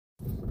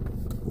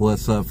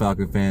What's up,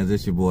 Falcon fans?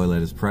 It's your boy,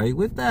 Let Us Pray,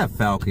 with that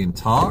Falcon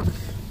Talk.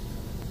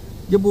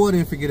 Your boy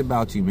didn't forget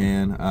about you,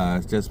 man.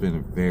 It's just been a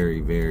very,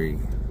 very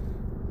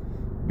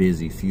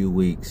busy few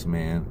weeks,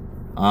 man.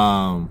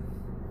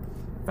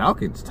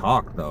 Falcons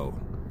Talk, though.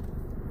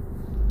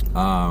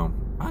 I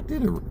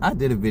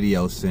did a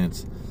video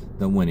since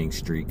the winning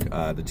streak,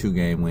 the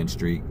 2-game win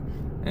streak.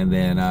 And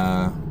then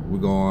we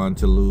go on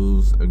to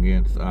lose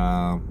against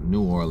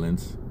New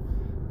Orleans.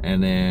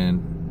 And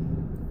then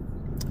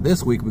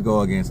this week we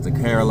go against the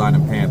Carolina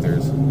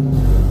Panthers,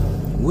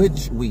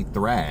 which we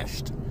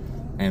thrashed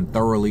and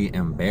thoroughly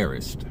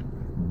embarrassed.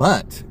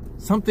 But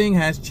something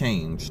has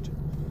changed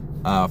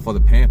for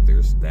the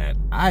Panthers that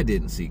I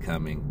didn't see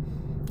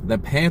coming. The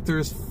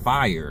Panthers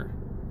fire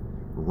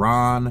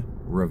Ron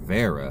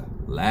Rivera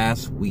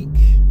last week.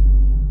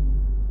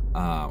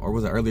 Or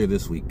was it earlier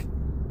this week?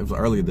 It was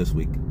earlier this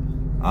week.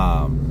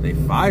 They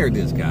fired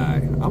this guy.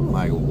 I'm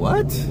like,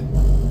 what?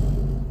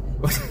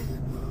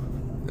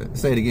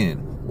 Say it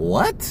again.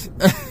 What?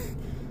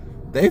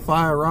 They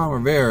fired Ron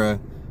Rivera,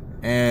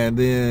 and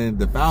then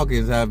the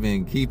Falcons have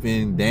been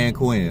keeping Dan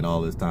Quinn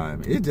all this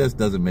time. It just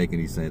doesn't make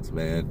any sense,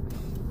 man.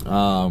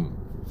 Ron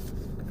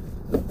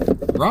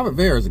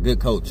Rivera is a good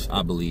coach,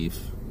 I believe.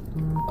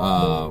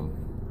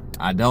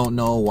 I don't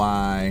know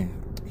why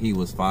he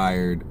was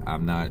fired.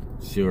 I'm not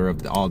sure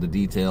of all the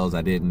details.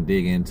 I didn't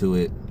dig into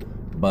it.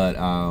 But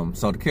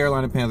so the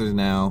Carolina Panthers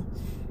now,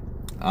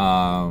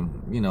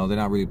 you know, they're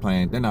not really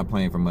playing. They're not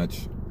playing for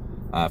much.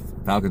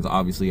 Falcons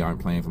obviously aren't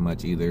playing for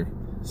much either.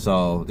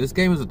 So this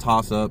game is a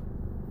toss-up.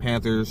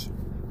 Panthers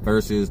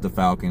versus the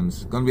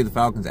Falcons. Going to be the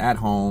Falcons at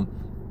home,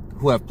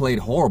 who have played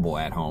horrible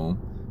at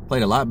home.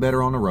 Played a lot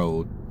better on the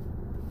road.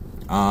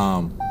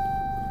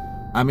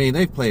 I mean,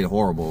 they've played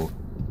horrible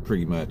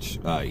pretty much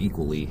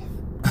equally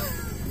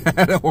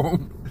at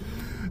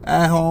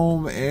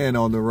home and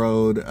on the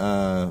road.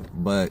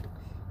 But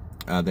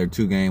their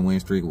 2-game win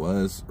streak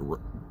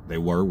they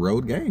were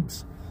road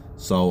games.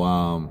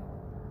 So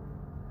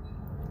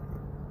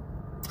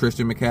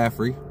Christian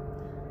McCaffrey,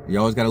 you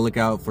always got to look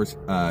out for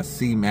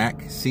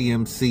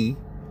CMC,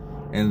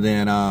 and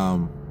then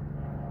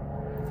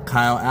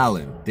Kyle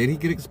Allen. Did he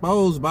get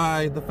exposed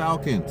by the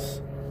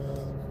Falcons?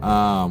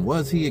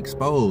 Was he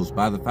exposed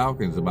by the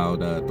Falcons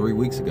about 3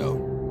 weeks ago?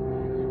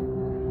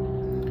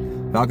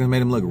 Falcons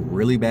made him look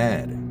really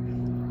bad.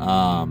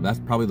 That's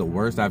probably the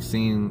worst I've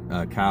seen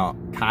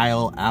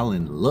Kyle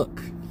Allen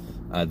look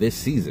this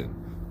season,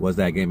 was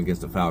that game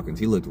against the Falcons.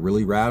 He looked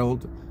really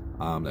rattled.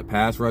 The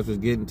pass rush was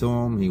getting to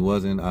him. He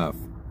wasn't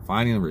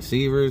finding the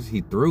receivers.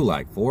 He threw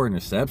like 4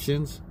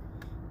 interceptions,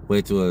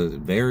 which was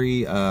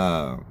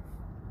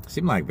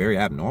seemed like very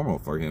abnormal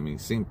for him. He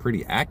seemed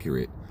pretty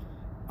accurate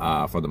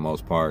for the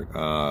most part.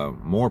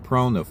 More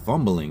prone to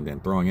fumbling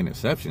than throwing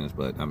interceptions,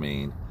 but I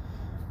mean,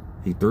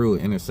 he threw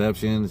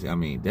interceptions. I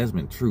mean,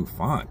 Desmond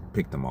Trufant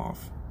picked him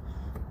off.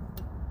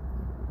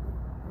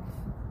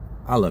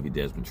 I love you,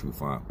 Desmond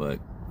Trufant, but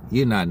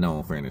you're not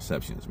known for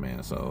interceptions,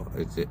 man. So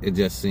it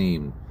just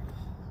seemed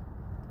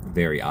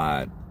very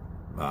odd.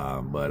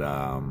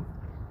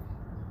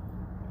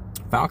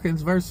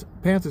 Falcons versus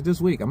Panthers this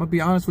week. I'm going to be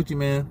honest with you,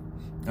 man.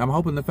 I'm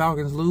hoping the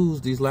Falcons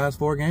lose these last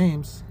 4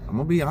 games. I'm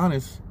going to be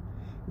honest.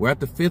 We're at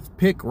the 5th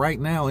pick right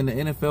now in the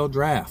NFL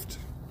Draft.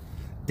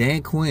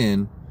 Dan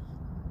Quinn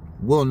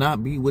will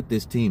not be with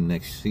this team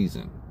next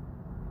season.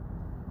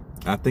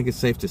 I think it's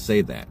safe to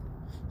say that.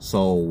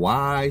 So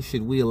why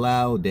should we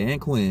allow Dan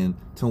Quinn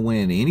to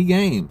win any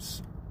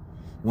games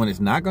when it's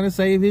not going to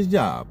save his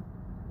job?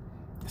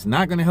 It's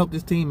not going to help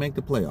this team make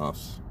the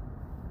playoffs.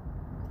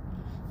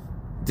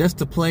 Just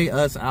to play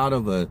us out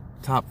of a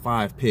top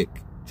 5 pick,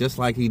 just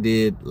like he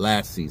did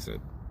last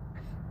season.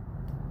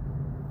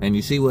 And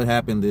you see what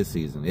happened this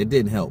season. It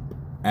didn't help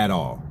at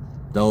all.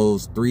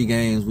 Those 3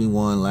 games we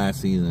won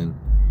last season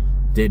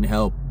didn't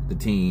help the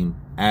team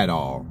at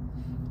all.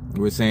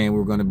 We're saying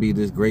we're going to be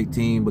this great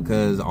team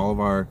because all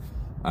of our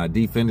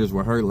defenders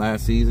were hurt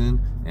last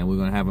season, and we're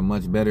going to have a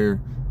much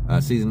better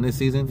season this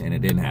season, and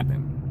it didn't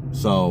happen.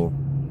 So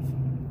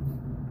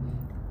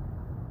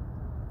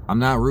I'm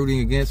not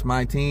rooting against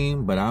my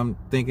team, but I'm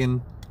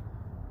thinking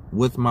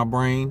with my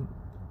brain,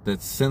 the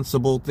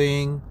sensible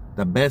thing,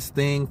 the best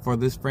thing for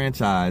this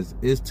franchise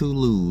is to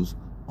lose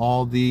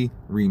all the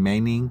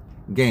remaining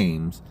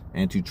games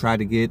and to try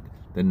to get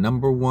the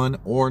number 1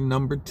 or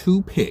number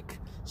 2 pick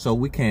so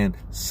we can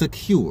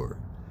secure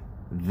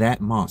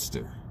that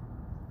monster,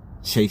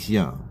 Chase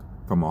Young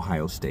from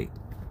Ohio State.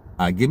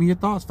 Give me your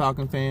thoughts,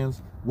 Falcon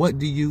fans. What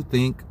do you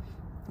think?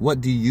 What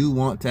do you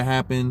want to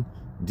happen?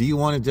 Do you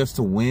want it just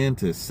to win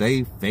to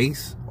save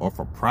face or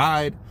for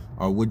pride?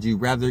 Or would you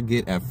rather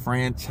get a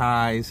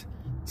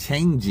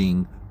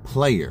franchise-changing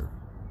player?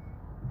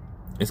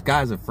 This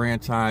guy's a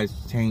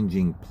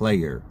franchise-changing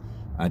player,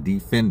 a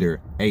defender,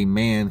 a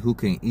man who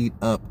can eat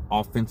up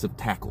offensive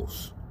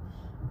tackles.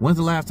 When's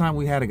the last time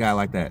we had a guy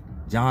like that?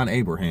 John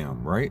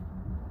Abraham, right?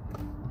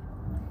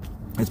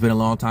 It's been a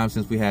long time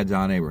since we had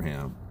John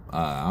Abraham.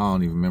 I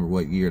don't even remember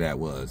what year that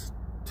was.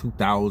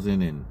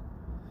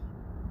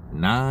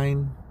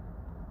 2009?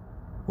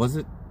 Was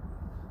it?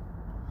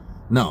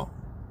 No.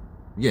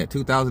 Yeah,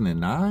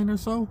 2009 or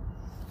so.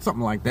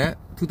 Something like that.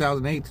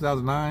 2008,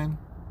 2009,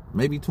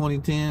 maybe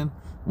 2010.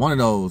 One of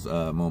those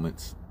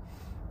moments.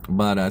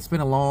 But it's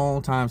been a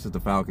long time since the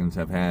Falcons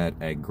have had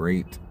a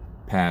great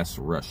pass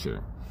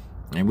rusher.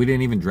 And we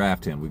didn't even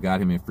draft him. We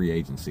got him in free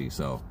agency.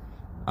 So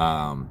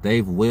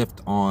they've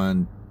whiffed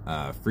on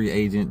free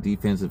agent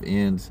defensive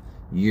ends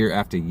year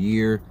after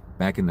year.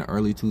 Back in the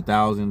early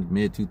 2000s,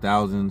 mid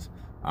 2000s.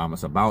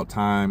 It's about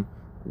time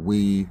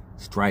we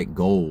strike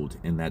gold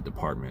in that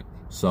department.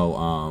 So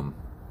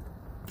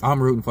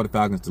I'm rooting for the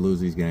Falcons to lose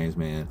these games,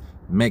 man.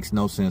 Makes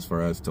no sense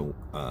for us to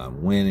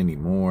win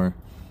anymore.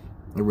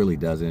 It really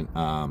doesn't.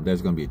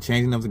 There's going to be a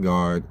changing of the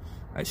guard,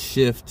 a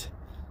shift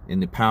in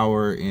the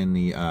power in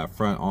the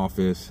front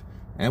office,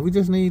 and we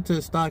just need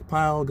to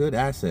stockpile good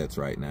assets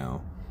right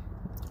now.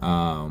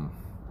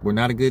 We're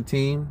not a good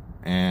team,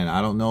 and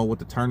I don't know what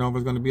the turnover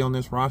is going to be on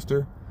this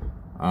roster,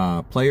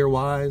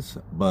 player-wise,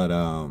 but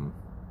I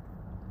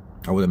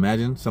would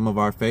imagine some of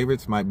our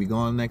favorites might be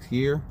gone next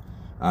year,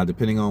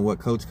 depending on what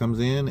coach comes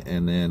in,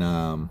 and then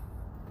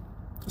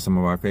some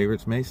of our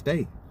favorites may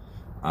stay.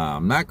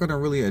 I'm not going to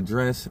really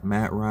address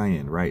Matt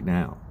Ryan right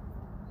now.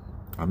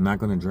 I'm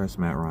going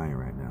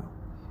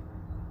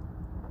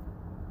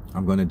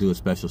to do a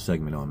special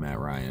segment on Matt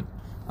Ryan,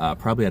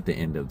 probably at the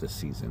end of the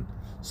season.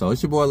 So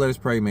it's your boy, Let Us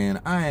Pray, man.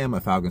 I am a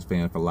Falcons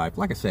fan for life.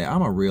 Like I said,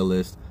 I'm a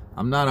realist.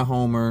 I'm not a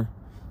homer.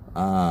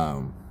 Like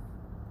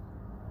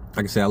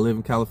I said, I live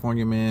in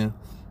California, man,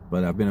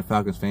 but I've been a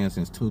Falcons fan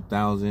since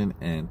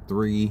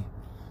 2003.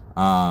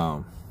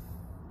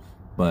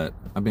 But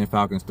I've been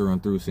Falcons through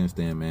and through since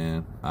then,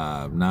 man.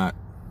 Not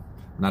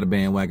a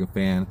bandwagon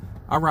fan.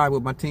 I ride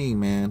with my team,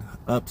 man.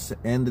 Ups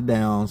and the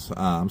downs.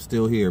 I'm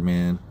still here,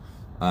 man.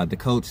 The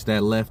coach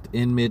that left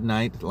in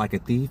midnight like a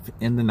thief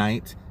in the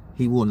night,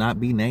 he will not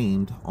be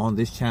named on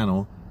this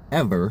channel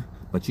ever,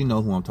 but you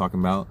know who I'm talking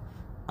about.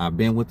 I've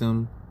been with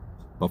him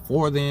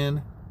before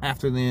then,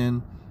 after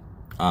then.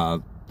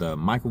 The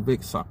Michael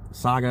Vick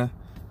saga,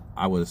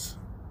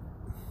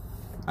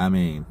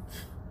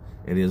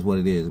 it is what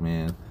it is,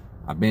 man.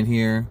 I've been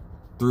here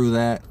through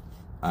that.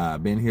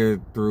 I've been here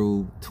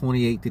through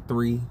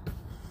 28-3.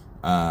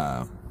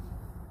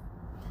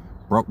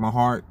 Broke my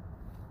heart,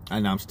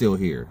 and I'm still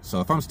here.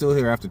 So if I'm still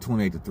here after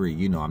 28-3,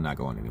 you know I'm not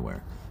going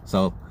anywhere.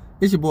 So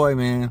it's your boy,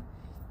 man.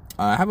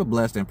 Have a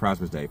blessed and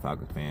prosperous day,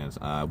 Falcons fans.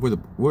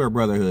 We're a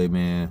brotherhood,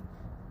 man.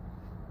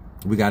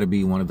 We got to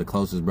be one of the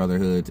closest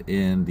brotherhoods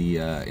in the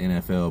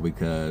NFL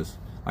because,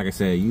 like I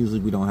said, usually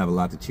we don't have a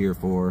lot to cheer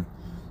for.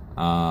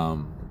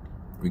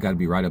 We got to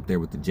be right up there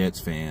with the Jets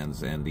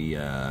fans and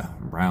the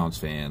Browns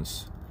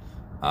fans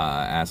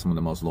as some of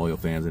the most loyal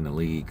fans in the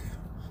league.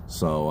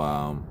 So,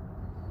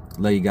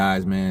 love you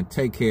guys, man.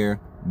 Take care.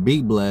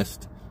 Be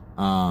blessed.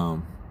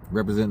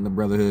 Representing the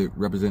brotherhood,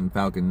 representing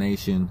Falcon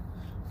Nation.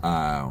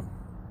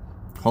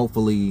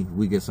 Hopefully,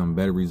 we get some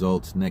better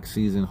results next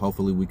season.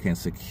 Hopefully, we can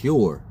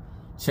secure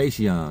Chase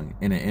Young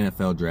in an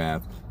NFL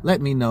draft.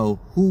 Let me know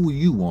who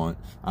you want.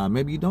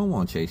 Maybe you don't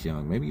want Chase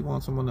Young. Maybe you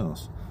want someone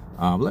else.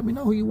 Let me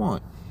know who you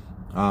want.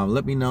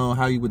 Let me know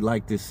how you would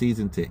like this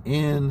season to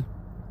end.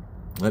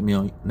 Let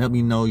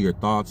me know your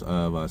thoughts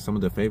of some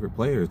of the favorite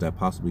players that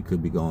possibly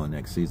could be going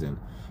next season.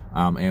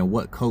 And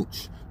what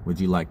coach would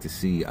you like to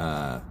see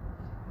the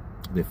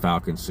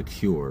Falcons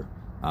secure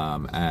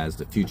as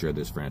the future of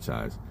this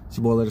franchise? It's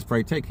your boy, Let Us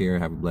Pray. Take care.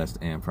 Have a blessed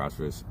and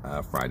prosperous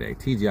Friday.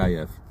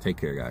 TGIF. Take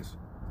care, guys.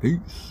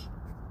 Peace.